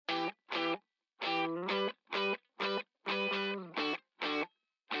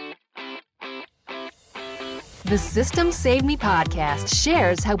The System Save Me podcast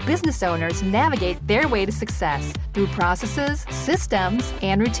shares how business owners navigate their way to success through processes, systems,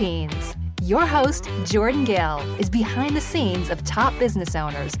 and routines. Your host, Jordan Gill, is behind the scenes of top business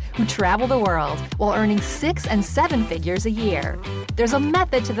owners who travel the world while earning 6 and 7 figures a year. There's a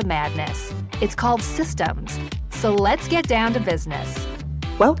method to the madness. It's called systems. So let's get down to business.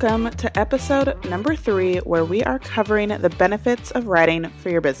 Welcome to episode number 3, where we are covering the benefits of writing for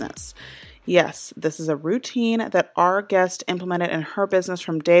your business. Yes, this is a routine that our guest implemented in her business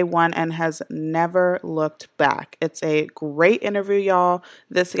from day one and has never looked back. It's a great interview, y'all.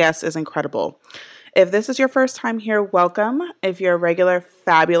 This guest is incredible. If this is your first time here, welcome. If you're a regular,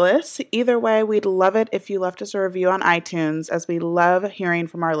 fabulous. Either way, we'd love it if you left us a review on iTunes, as we love hearing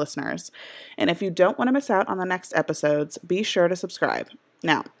from our listeners. And if you don't want to miss out on the next episodes, be sure to subscribe.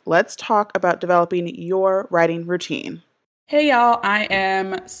 Now, let's talk about developing your writing routine. Hey y'all, I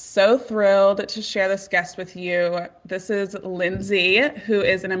am so thrilled to share this guest with you. This is Lindsay, who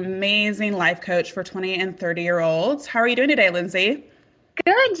is an amazing life coach for 20 and 30-year-olds. How are you doing today, Lindsay?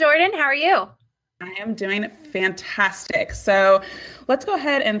 Good, Jordan. How are you? I am doing fantastic. So let's go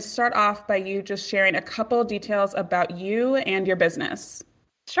ahead and start off by you just sharing a couple details about you and your business.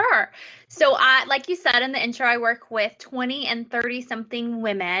 Sure. So like you said in the intro, I work with 20 and 30-something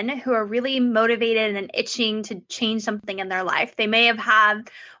women who are really motivated and itching to change something in their life. They may have had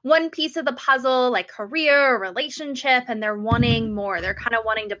one piece of the puzzle, like career or relationship, and they're wanting more. They're kind of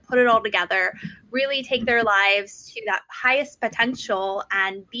wanting to put it all together, really take their lives to that highest potential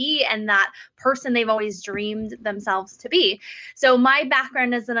and be in that person they've always dreamed themselves to be. So my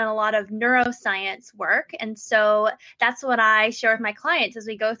background is in a lot of neuroscience work. And so that's what I share with my clients as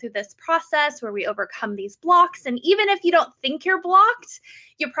we go through this process where we overcome these blocks. And even if you don't think you're blocked,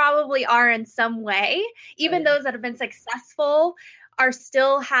 you probably are in some way. Even those that have been successful are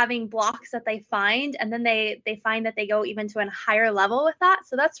still having blocks that they find, and then they find that they go even to a higher level with that.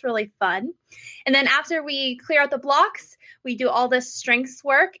 So that's really fun. And then after we clear out the blocks, we do all this strengths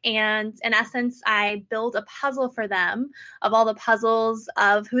work, and in essence, I build a puzzle for them of all the puzzles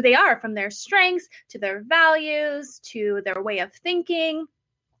of who they are, from their strengths to their values to their way of thinking.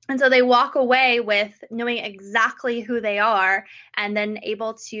 And so they walk away with knowing exactly who they are and then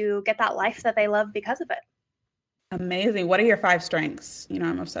able to get that life that they love because of it. Amazing. What are your 5 strengths? You know,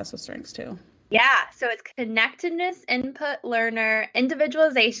 I'm obsessed with strengths too. Yeah. So it's connectedness, input, learner,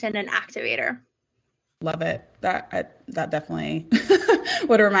 individualization, and activator. Love it. That definitely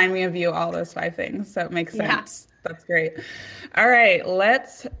would remind me of you, all those 5 things. So it makes sense. Yeah. That's great. All right,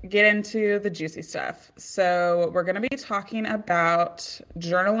 let's get into the juicy stuff. So we're going to be talking about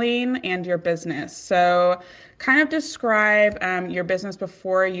journaling and your business. So kind of describe your business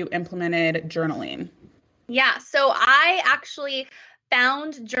before you implemented journaling. Yeah, so I actually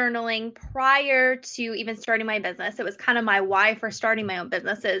found journaling prior to even starting my business. It was kind of my why for starting my own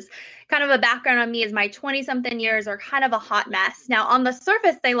business. Is kind of a background on me is my 20-something years are kind of a hot mess. Now, on the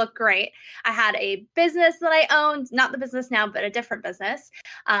surface, they look great. I had a business that I owned, not the business now, but a different business.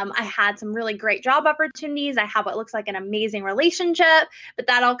 I had some really great job opportunities. I had what looks like an amazing relationship, but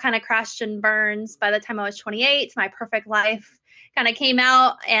that all kind of crashed and burns by the time I was 28. My perfect life kind of came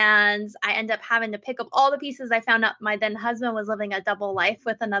out, and I ended up having to pick up all the pieces. I found out my then husband was living a double life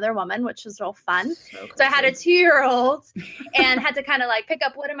with another woman, which was real fun. So I had a 2-year-old and had to kind of like pick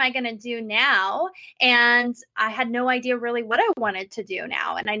up, what am I going to do now? And I had no idea really what I wanted to do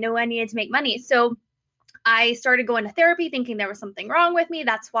now. And I know I needed to make money. So I started going to therapy thinking there was something wrong with me.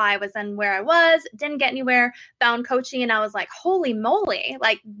 That's why I was in where I was, didn't get anywhere, found coaching, and I was like, holy moly,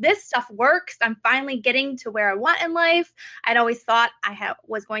 like this stuff works. I'm finally getting to where I want in life. I'd always thought I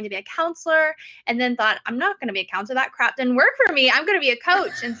was going to be a counselor, and then thought, I'm not going to be a counselor. That crap didn't work for me. I'm going to be a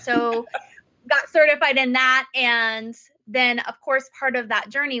coach. And so got certified in that. And then, of course, part of that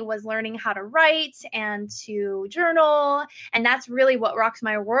journey was learning how to write and to journal. And that's really what rocked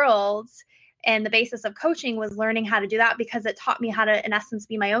my world. And the basis of coaching was learning how to do that, because it taught me how to, in essence,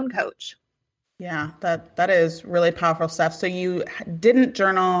 be my own coach. Yeah, that is really powerful stuff. So you didn't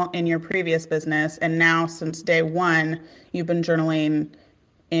journal in your previous business, and now since day one, you've been journaling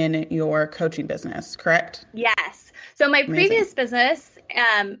in your coaching business, correct? Yes. So my previous business,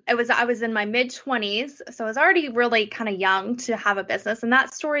 I was in my mid-20s, so I was already really kind of young to have a business, and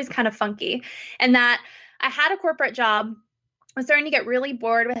that story is kind of funky. And that I had a corporate job. I was starting to get really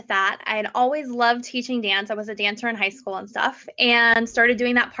bored with that. I had always loved teaching dance. I was a dancer in high school and stuff, and started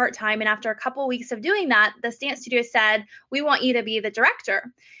doing that part-time. And after a couple of weeks of doing that, the dance studio said, we want you to be the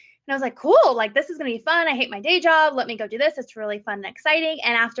director. And I was like, cool, like this is going to be fun. I hate my day job. Let me go do this. It's really fun and exciting.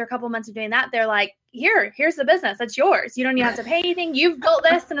 And after a couple months of doing that, they're like, here's the business. It's yours. You don't even have to pay anything. You've built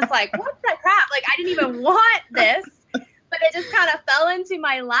this. And it's like, what the crap? Like I didn't even want this, but it just kind of fell into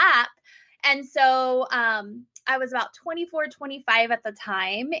my lap. And so, I was about 24, 25 at the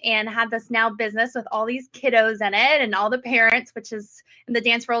time and had this now business with all these kiddos in it and all the parents, which is in the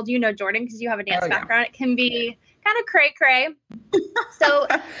dance world, Jordan, because you have a dance background. It can be kind of cray. So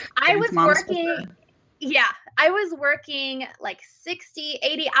I was working like 60,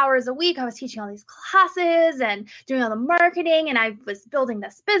 80 hours a week. I was teaching all these classes and doing all the marketing, and I was building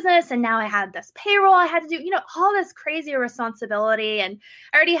this business, and now I had this payroll I had to do, all this crazy responsibility. And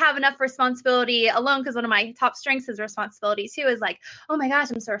I already have enough responsibility alone because one of my top strengths is responsibility too, is like, oh my gosh,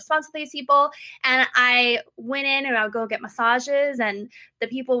 I'm so responsible for these people. And I went in and I would go get massages, and the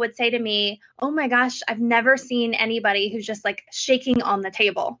people would say to me, oh my gosh, I've never seen anybody who's just like shaking on the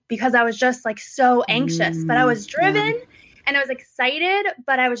table, because I was just like so anxious, but I was driven and I was excited,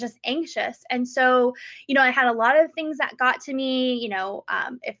 but I was just anxious. And so, I had a lot of things that got to me,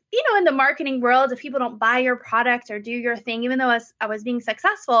 if, in the marketing world, if people don't buy your product or do your thing, even though I was being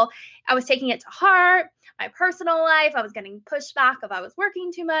successful, I was taking it to heart. My personal life, I was getting pushed back if I was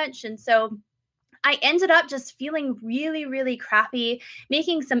working too much. And so I ended up just feeling really, really crappy,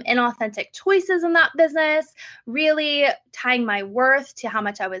 making some inauthentic choices in that business, really tying my worth to how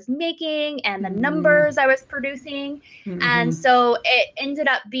much I was making and the numbers I was producing. And so it ended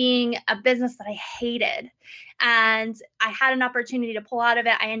up being a business that I hated. And I had an opportunity to pull out of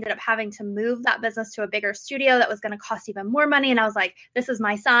it. I ended up having to move that business to a bigger studio that was going to cost even more money. And I was like, this is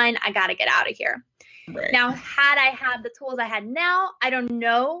my sign. I got to get out of here. Right. Now, had I had the tools I had now, I don't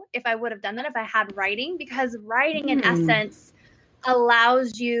know if I would have done that if I had writing, because writing in essence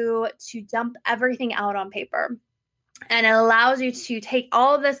allows you to dump everything out on paper. And it allows you to take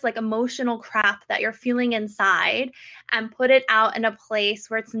all of this like emotional crap that you're feeling inside and put it out in a place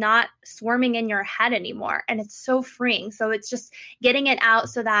where it's not swarming in your head anymore. And it's so freeing. So it's just getting it out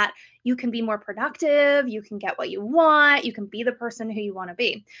so that you can be more productive. You can get what you want. You can be the person who you want to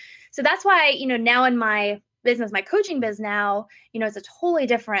be. So that's why, now in my business, my coaching biz now, it's a totally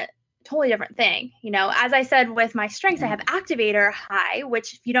different thing. As I said, with my strengths, I have activator high,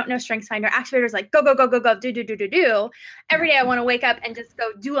 which if you don't know strengths finder, activator is like, go, go, go, go, go, do. Every day I want to wake up and just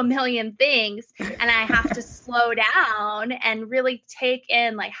go do a million things. And I have to slow down and really take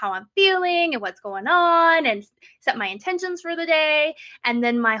in like how I'm feeling and what's going on and set my intentions for the day. And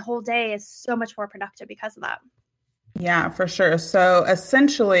then my whole day is so much more productive because of that. Yeah, for sure. So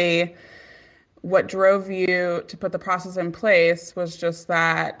essentially what drove you to put the process in place was just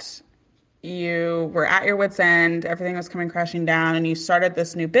that you were at your wit's end, everything was coming crashing down, and you started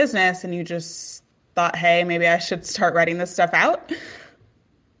this new business and you just thought, hey, maybe I should start writing this stuff out.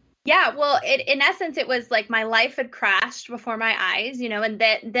 Yeah, well, in essence, it was like my life had crashed before my eyes, and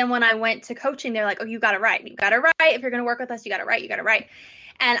then when I went to coaching, they're like, oh, you got to write. You got to write. If you're going to work with us, you got to write.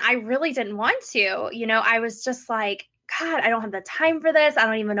 And I really didn't want to, I was just like, God, I don't have the time for this. I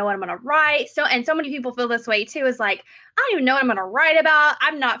don't even know what I'm going to write. So many people feel this way too, is like, I don't even know what I'm going to write about.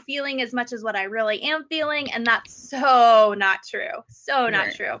 I'm not feeling as much as what I really am feeling. And that's so not true. So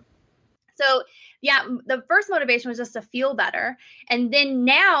not true. So yeah, the first motivation was just to feel better. And then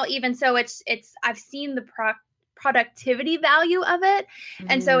now, even so, I've seen the productivity value of it.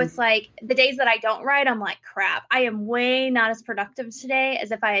 And so it's like the days that I don't write, I'm like, crap, I am way not as productive today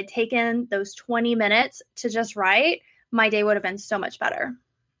as if I had taken those 20 minutes to just write. My day would have been so much better.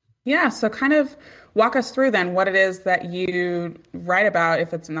 Yeah. So kind of walk us through then what it is that you write about,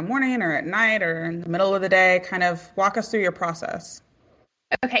 if it's in the morning or at night or in the middle of the day. Kind of walk us through your process.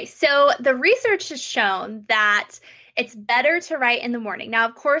 Okay. So the research has shown that it's better to write in the morning. Now,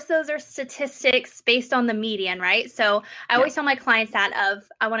 of course, those are statistics based on the median, right? So I always tell my clients that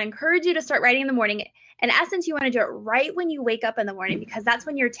I want to encourage you to start writing in the morning. In essence, you want to do it right when you wake up in the morning, because that's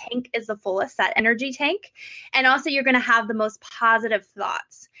when your tank is the fullest, that energy tank. And also you're going to have the most positive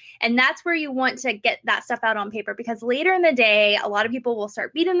thoughts. And that's where you want to get that stuff out on paper, because later in the day, a lot of people will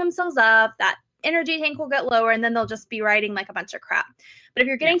start beating themselves up. That energy tank will get lower, and then they'll just be writing like a bunch of crap. But if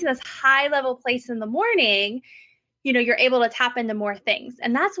you're getting to this high level place in the morning, you're able to tap into more things.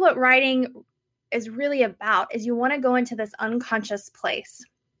 And that's what writing is really about, is you want to go into this unconscious place.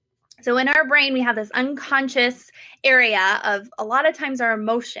 So in our brain, we have this unconscious area of a lot of times our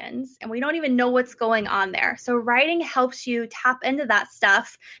emotions, and we don't even know what's going on there. So writing helps you tap into that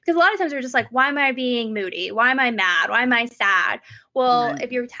stuff, because a lot of times we're just like, why am I being moody? Why am I mad? Why am I sad? Well,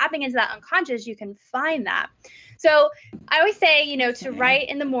 if you're tapping into that unconscious, you can find that. So I always say, to write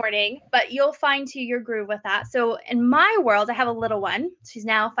in the morning, but you'll find to your groove with that. So in my world, I have a little one. She's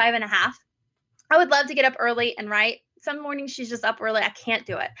now 5.5. I would love to get up early and write. Some mornings she's just up early. I can't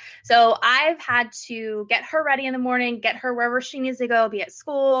do it. So I've had to get her ready in the morning, get her wherever she needs to go, be at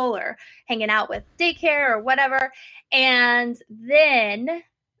school or hanging out with daycare or whatever, and then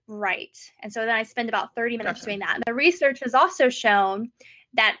write. And so then I spend about 30 minutes doing that. And the research has also shown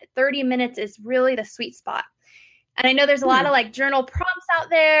that 30 minutes is really the sweet spot. And I know there's a lot of like journal prompts out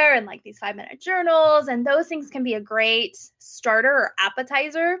there and like these 5-minute journals, and those things can be a great starter or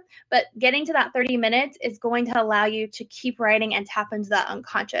appetizer, but getting to that 30 minutes is going to allow you to keep writing and tap into that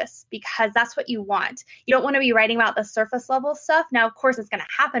unconscious, because that's what you want. You don't want to be writing about the surface level stuff. Now, of course, it's going to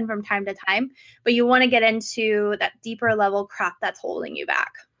happen from time to time, but you want to get into that deeper level crap that's holding you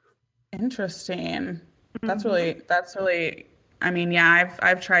back. Interesting. That's really, I mean, yeah,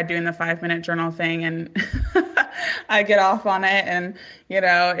 I've tried doing the 5-minute journal thing, and I get off on it, and,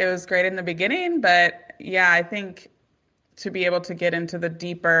 it was great in the beginning, but yeah, I think to be able to get into the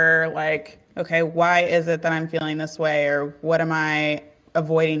deeper, like, okay, why is it that I'm feeling this way? Or what am I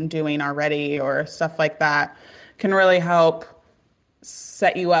avoiding doing already? Or stuff like that can really help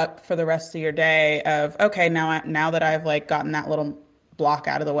set you up for the rest of your day of, okay, now that I've like gotten that little block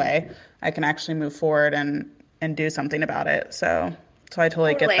out of the way, I can actually move forward and do something about it. So I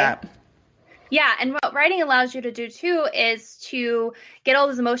totally get that. Yeah. And what writing allows you to do too is to get all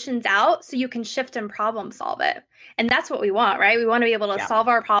those emotions out so you can shift and problem solve it. And that's what we want, right? We want to be able to solve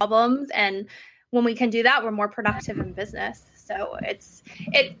our problems. And when we can do that, we're more productive in business. So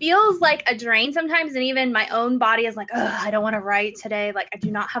it feels like a drain sometimes. And even my own body is like, oh, I don't want to write today. Like, I do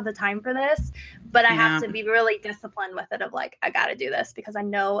not have the time for this, but I have to be really disciplined with it of like, I got to do this because I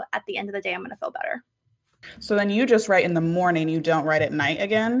know at the end of the day, I'm going to feel better. So then you just write in the morning. You don't write at night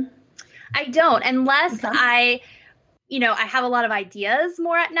again? I don't, unless I have a lot of ideas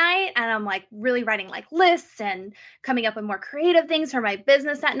more at night, and I'm like really writing like lists and coming up with more creative things for my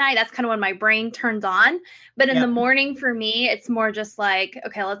business at night. That's kind of when my brain turns on. But in the morning for me, it's more just like,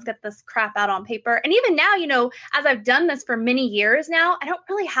 okay, let's get this crap out on paper. And even now, as I've done this for many years now, I don't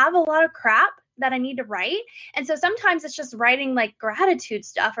really have a lot of crap that I need to write. And so sometimes it's just writing like gratitude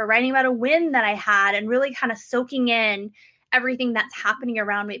stuff or writing about a win that I had and really kind of soaking in everything that's happening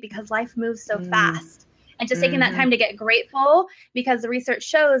around me, because life moves so fast. And just taking that time to get grateful, because the research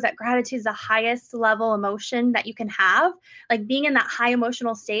shows that gratitude is the highest level emotion that you can have. Like being in that high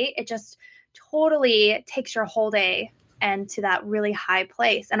emotional state, it just totally takes your whole day and to that really high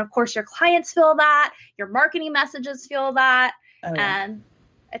place. And of course, your clients feel that, your marketing messages feel that, and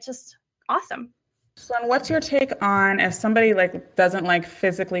it's just awesome. So what's your take on if somebody like doesn't like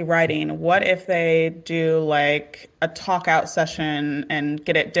physically writing? What if they do like a talk out session and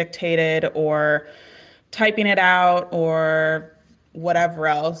get it dictated or typing it out or whatever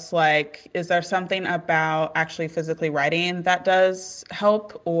else? Like, is there something about actually physically writing that does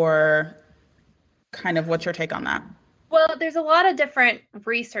help, or kind of what's your take on that? Well, there's a lot of different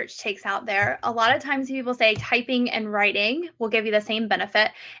research takes out there. A lot of times people say typing and writing will give you the same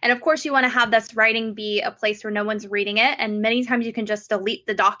benefit. And of course, you want to have this writing be a place where no one's reading it. And many times you can just delete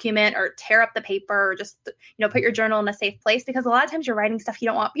the document or tear up the paper or just, put your journal in a safe place, because a lot of times you're writing stuff you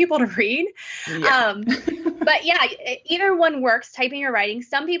don't want people to read. Yeah. But yeah, either one works, typing or writing.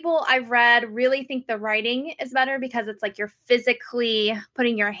 Some people I've read really think the writing is better because it's like you're physically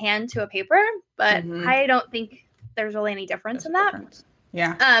putting your hand to a paper. But I don't think there's really any difference in that.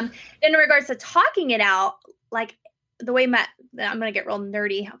 Yeah. In regards to talking it out, like the way I'm going to get real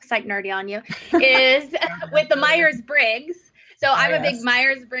nerdy, psych nerdy on you, is with the Myers-Briggs. So I'm a big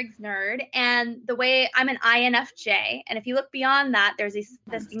Myers-Briggs nerd, and the way I'm an INFJ. And if you look beyond that, there's these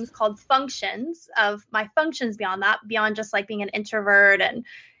things called functions of my functions beyond that, beyond just like being an introvert and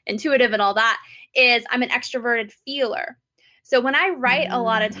intuitive and all that, is I'm an extroverted feeler. So when I write a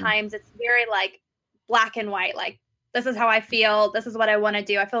lot of times, it's very like black and white, like this is how I feel, this is what I want to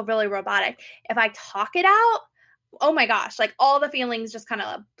do. I feel really robotic. If I talk it out, oh my gosh, like all the feelings just kind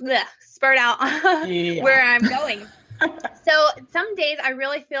of spurt out where I'm going. So some days I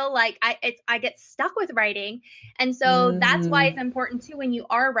really feel like I get stuck with writing. And so that's why it's important too, when you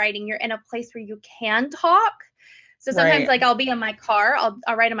are writing, you're in a place where you can talk. So sometimes like I'll be in my car,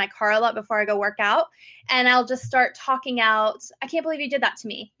 I'll write in my car a lot before I go work out, and I'll just start talking out, I can't believe you did that to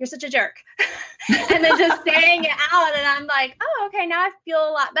me. You're such a jerk. And then just saying it out, and I'm like, oh, okay, now I feel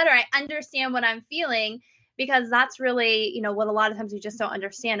a lot better. I understand what I'm feeling, because that's really, what a lot of times we just don't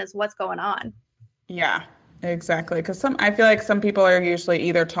understand is what's going on. Yeah, exactly. Because I feel like some people are usually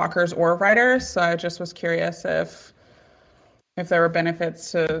either talkers or writers. So I just was curious if there were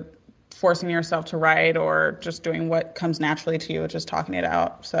benefits to forcing yourself to write or just doing what comes naturally to you, just talking it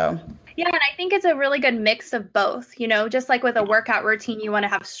out. So yeah, and I think it's a really good mix of both, just like with a workout routine, you want to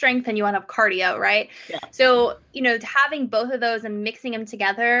have strength and you want to have cardio, right? Yeah. So, having both of those and mixing them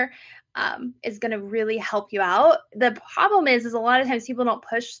together is going to really help you out. The problem is a lot of times people don't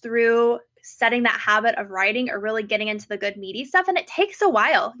push through setting that habit of writing or really getting into the good meaty stuff. And it takes a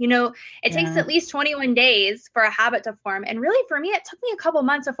while, it takes at least 21 days for a habit to form. And really for me, it took me a couple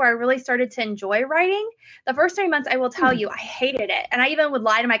months before I really started to enjoy writing. The first 3 months, I will tell you, I hated it. And I even would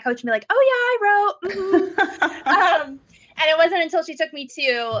lie to my coach and be like, oh yeah, I wrote. Mm-hmm. And it wasn't until she took me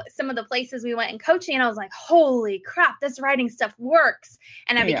to some of the places we went in coaching and I was like, holy crap, this writing stuff works.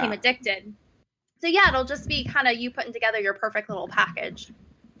 And I became addicted. So yeah, it'll just be kind of you putting together your perfect little package.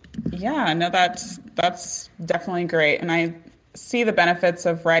 Yeah, no, that's definitely great. And I see the benefits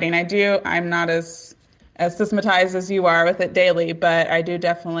of writing. I'm not as systematized as you are with it daily, but I do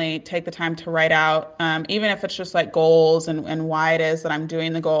definitely take the time to write out, even if it's just like goals and why it is that I'm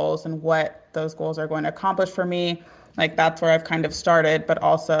doing the goals and what those goals are going to accomplish for me. Like that's where I've kind of started, but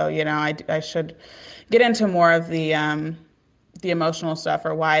also, I should get into more of the emotional stuff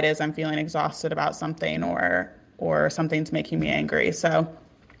or why it is I'm feeling exhausted about something or something's making me angry. So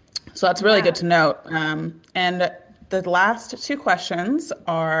that's really good to note. And the last two questions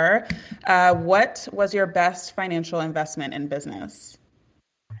are, what was your best financial investment in business?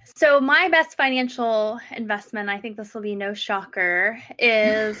 So my best financial investment, I think this will be no shocker,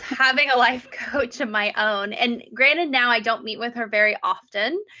 is having a life coach of my own. And granted, now I don't meet with her very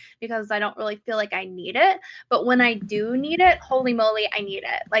often because I don't really feel like I need it. But when I do need it, holy moly, I need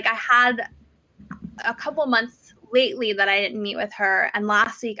it. Like I had a couple months lately that I didn't meet with her. And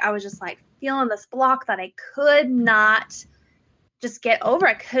last week I was just like feeling this block that I could not just get over.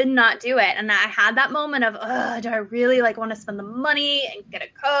 I could not do it. And I had that moment of, do I really want to spend the money and get a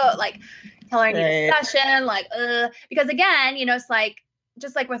coat? Tell her I need a session, because again, it's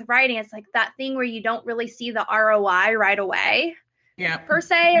just like with writing, it's like that thing where you don't really see the ROI right away. Yeah. Per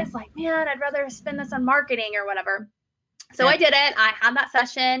se, it's like, man, I'd rather spend this on marketing or whatever. So I did it. I had that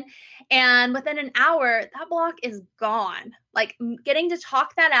session and within an hour, that block is gone. Getting to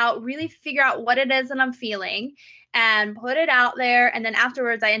talk that out, really figure out what it is that I'm feeling and put it out there. And then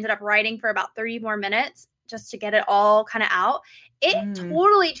afterwards, I ended up writing for about 30 more minutes just to get it all kind of out. It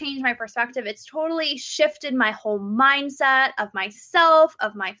totally changed my perspective. It's totally shifted my whole mindset of myself,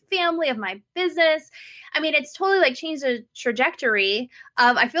 of my family, of my business. I mean, it's totally changed the trajectory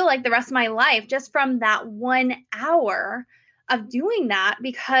of, I feel like, the rest of my life just from that 1 hour of doing that,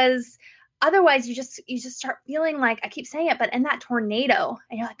 because otherwise you just start feeling like, I keep saying it, but in that tornado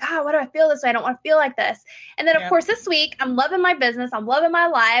and you're like, God, why do I feel this way? I don't want to feel like this. And then of course this week I'm loving my business. I'm loving my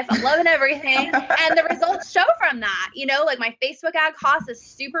life. I'm loving everything. And the results show from that, my Facebook ad cost is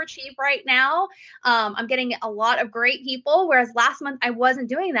super cheap right now. I'm getting a lot of great people. Whereas last month I wasn't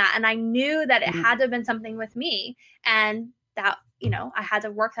doing that. And I knew that it had to have been something with me and that, I had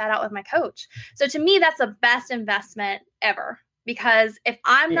to work that out with my coach. So to me, that's the best investment ever. Because if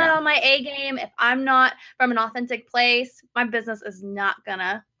I'm not on my A game, if I'm not from an authentic place, my business is not going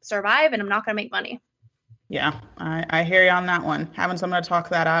to survive and I'm not going to make money. Yeah, I hear you on that one. Having someone to talk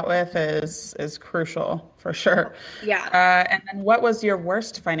that out with is crucial for sure. Yeah. And then what was your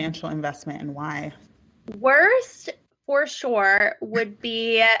worst financial investment and why? Worst for sure would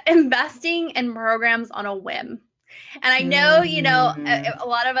be investing in programs on a whim. And I know, a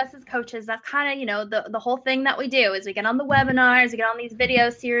lot of us as coaches, that's kind of, the whole thing that we do is we get on the webinars, we get on these video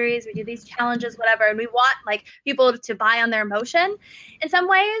series, we do these challenges, whatever. And we want people to buy on their emotion in some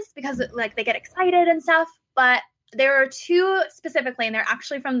ways because they get excited and stuff. But there are two specifically, and they're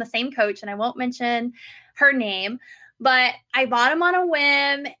actually from the same coach, and I won't mention her name, but I bought them on a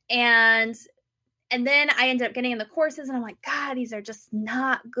whim and then I ended up getting in the courses and I'm like, God, these are just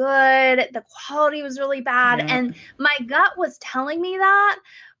not good. The quality was really bad. Yeah. And my gut was telling me that,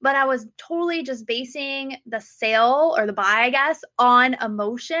 but I was totally just basing the sale or the buy, I guess, on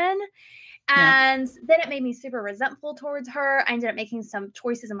emotion. And then it made me super resentful towards her. I ended up making some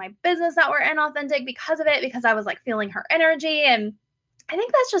choices in my business that were inauthentic because of it, because I was feeling her energy. And I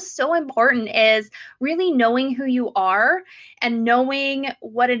think that's just so important, is really knowing who you are and knowing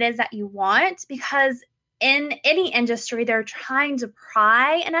what it is that you want, because in any industry, they're trying to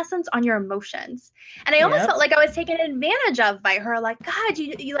pry, in essence, on your emotions. And I almost felt like I was taken advantage of by her. God,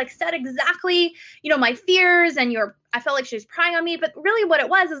 you said exactly, my fears and I felt like she was prying on me. But really what it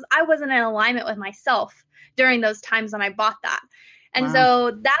was is I wasn't in alignment with myself during those times when I bought that. And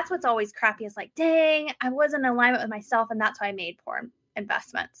so that's what's always crappy, is dang, I wasn't in alignment with myself. And that's why I made poor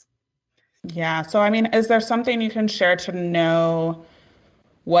investments. Yeah. So, I mean, is there something you can share to know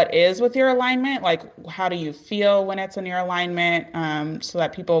what is with your alignment, like how do you feel when it's in your alignment, so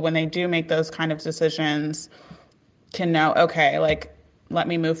that people, when they do make those kind of decisions, can know, okay, like let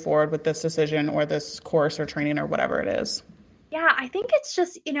me move forward with this decision or this course or training or whatever it is. Yeah, I think it's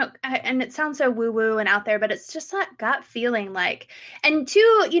just, and it sounds so woo-woo and out there, but it's just that gut feeling like, and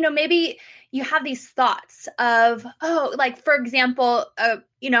two, maybe you have these thoughts of, oh, like, for example,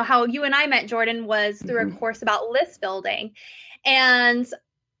 how you and I met, Jordan, was through a course about list building. And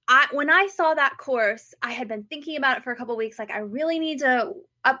when I saw that course, I had been thinking about it for a couple of weeks. Like, I really need to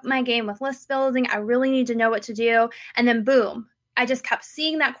up my game with list building. I really need to know what to do. And then boom, I just kept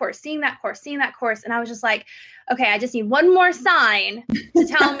seeing that course. And I was just like, okay, I just need one more sign to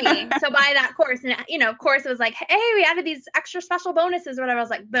tell me to buy that course. And, of course it was like, hey, we added these extra special bonuses or whatever. I was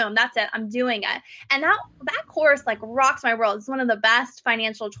like, boom, that's it. I'm doing it. And that course like rocks my world. It's one of the best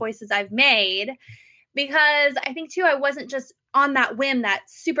financial choices I've made, because I think too, I wasn't just on that whim, that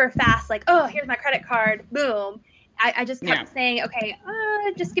super fast, like, oh, here's my credit card, boom. I just kept saying, okay,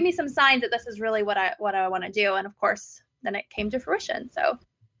 just give me some signs that this is really what I want to do. And of course, then it came to fruition. So.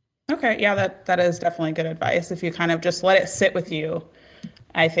 Okay. Yeah, that is definitely good advice. If you kind of just let it sit with you,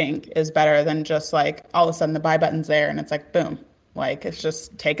 I think is better than just like all of a sudden the buy button's there and it's like, boom, like it's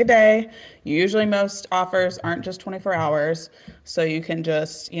just take a day. Usually most offers aren't just 24 hours. So you can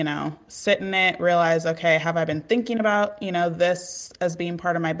just, sit in it, realize, okay, have I been thinking about, this as being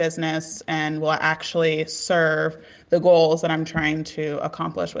part of my business, and will it actually serve the goals that I'm trying to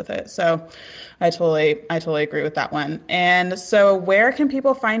accomplish with it? So I totally agree with that one. And so where can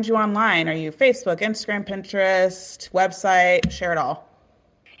people find you online? Are you Facebook, Instagram, Pinterest, website? Share it all.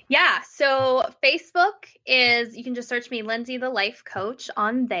 Yeah. So Facebook is, you can just search me, Lindsay, the Life Coach,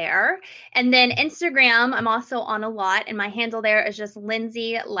 on there. And then Instagram, I'm also on a lot. And my handle there is just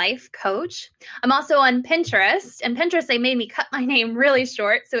Lindsay Life Coach. I'm also on Pinterest. And Pinterest, they made me cut my name really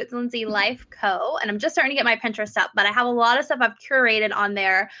short. So it's Lindsay Life Co. And I'm just starting to get my Pinterest up. But I have a lot of stuff I've curated on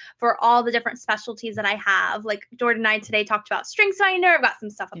there for all the different specialties that I have. Like Jordan and I today talked about StrengthsFinder. I've got some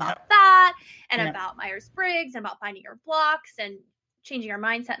stuff about that. And about Myers-Briggs, and about finding your blocks and changing your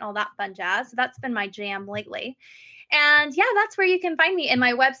mindset and all that fun jazz. So that's been my jam lately. And yeah, that's where you can find me. And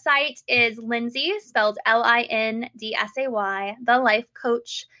my website is Lindsay, spelled Lindsay,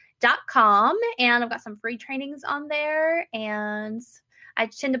 thelifecoach.com. And I've got some free trainings on there. And I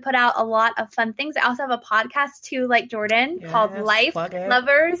tend to put out a lot of fun things. I also have a podcast too, like Jordan, called Life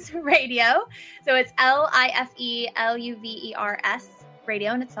Lovers Radio. So it's LIFELUVERS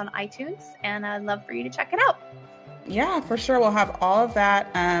Radio, and it's on iTunes. And I'd love for you to check it out. Yeah, for sure. We'll have all of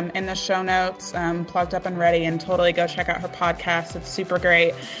that in the show notes, plugged up and ready, and totally go check out her podcast. It's super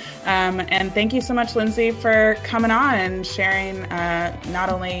great. And thank you so much, Lindsay, for coming on and sharing not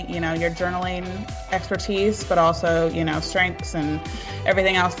only, your journaling expertise, but also, strengths and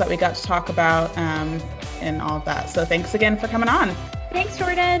everything else that we got to talk about and all of that. So thanks again for coming on. Thanks,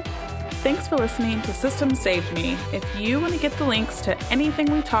 Jordan. Thanks for listening to System Saved Me. If you want to get the links to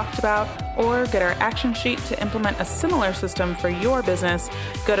anything we talked about or get our action sheet to implement a similar system for your business,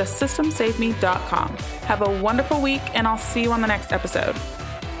 go to systemsaveme.com. Have a wonderful week, and I'll see you on the next episode.